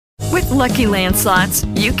Lucky Land Slots,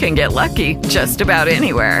 you can get lucky just about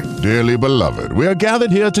anywhere. Dearly beloved, we are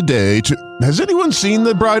gathered here today to... Has anyone seen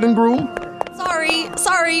the bride and groom?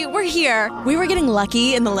 Sorry, we're here. We were getting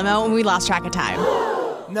lucky in the limo and we lost track of time.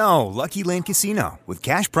 No, Lucky Land Casino, with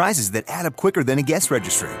cash prizes that add up quicker than a guest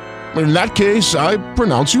registry. In that case, I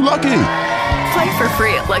pronounce you lucky. Play for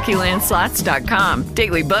free at LuckyLandSlots.com.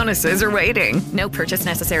 Daily bonuses are waiting. No purchase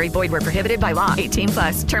necessary. Void where prohibited by law.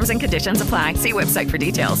 18+. Terms and conditions apply. See website for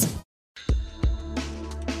details.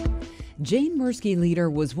 Jane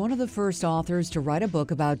Mirsky-Leader was one of the first authors to write a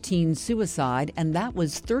book about teen suicide, and that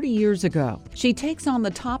was 30 years ago. She takes on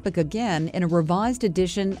the topic again in a revised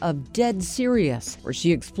edition of Dead Serious, where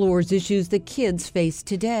she explores issues that kids face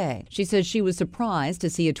today. She says she was surprised to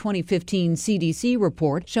see a 2015 CDC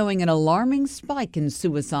report showing an alarming spike in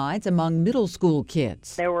suicides among middle school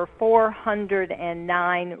kids. There were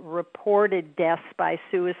 409 reported deaths by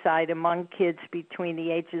suicide among kids between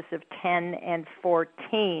the ages of 10 and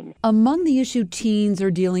 14. Among the issue teens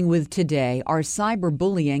are dealing with today are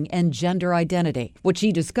cyberbullying and gender identity. What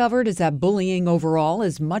she discovered is that bullying overall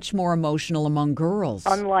is much more emotional among girls.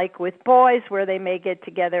 Unlike with boys, where they may get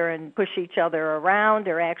together and push each other around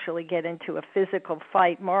or actually get into a physical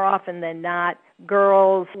fight, more often than not,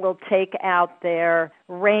 girls will take out their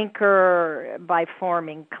rancor by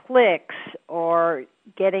forming cliques or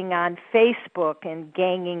getting on Facebook and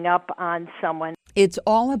ganging up on someone. It's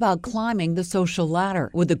all about climbing the social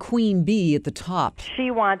ladder with the queen bee at the top.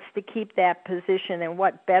 She wants to keep that position, and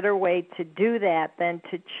what better way to do that than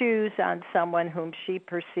to choose on someone whom she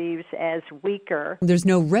perceives as weaker. There's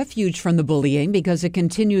no refuge from the bullying because it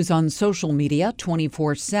continues on social media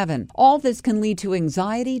 24/7. All this can lead to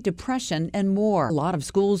anxiety, depression, and more. A lot of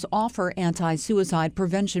schools offer anti-suicide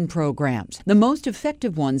prevention programs. The most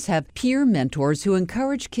effective ones have peer mentors who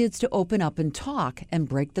encourage kids to open up and talk and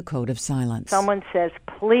break the code of silence. Someone says,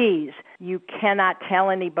 please, you cannot tell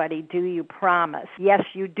anybody, do you promise? Yes,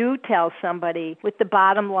 you do tell somebody, with the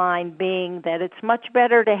bottom line being that it's much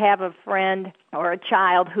better to have a friend or a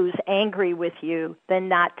child who's angry with you than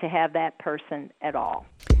not to have that person at all.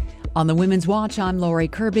 On the Women's Watch, I'm Lori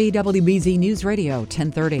Kirby, WBZ News Radio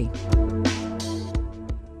 1030.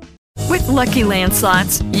 With Lucky Land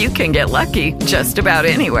Slots, you can get lucky just about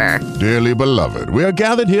anywhere. Dearly beloved, we are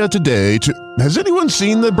gathered here today to... Has anyone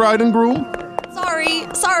seen the bride and groom?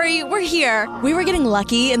 Sorry, we're here. We were getting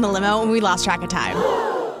lucky in the limo and we lost track of time.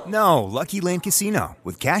 No, Lucky Land Casino,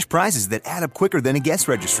 with cash prizes that add up quicker than a guest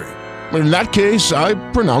registry. In that case, I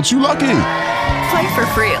pronounce you lucky. Play for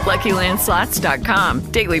free at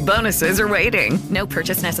LuckyLandSlots.com. Daily bonuses are waiting. No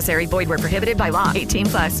purchase necessary. Void where prohibited by law.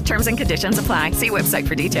 18+. Terms and conditions apply. See website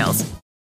for details.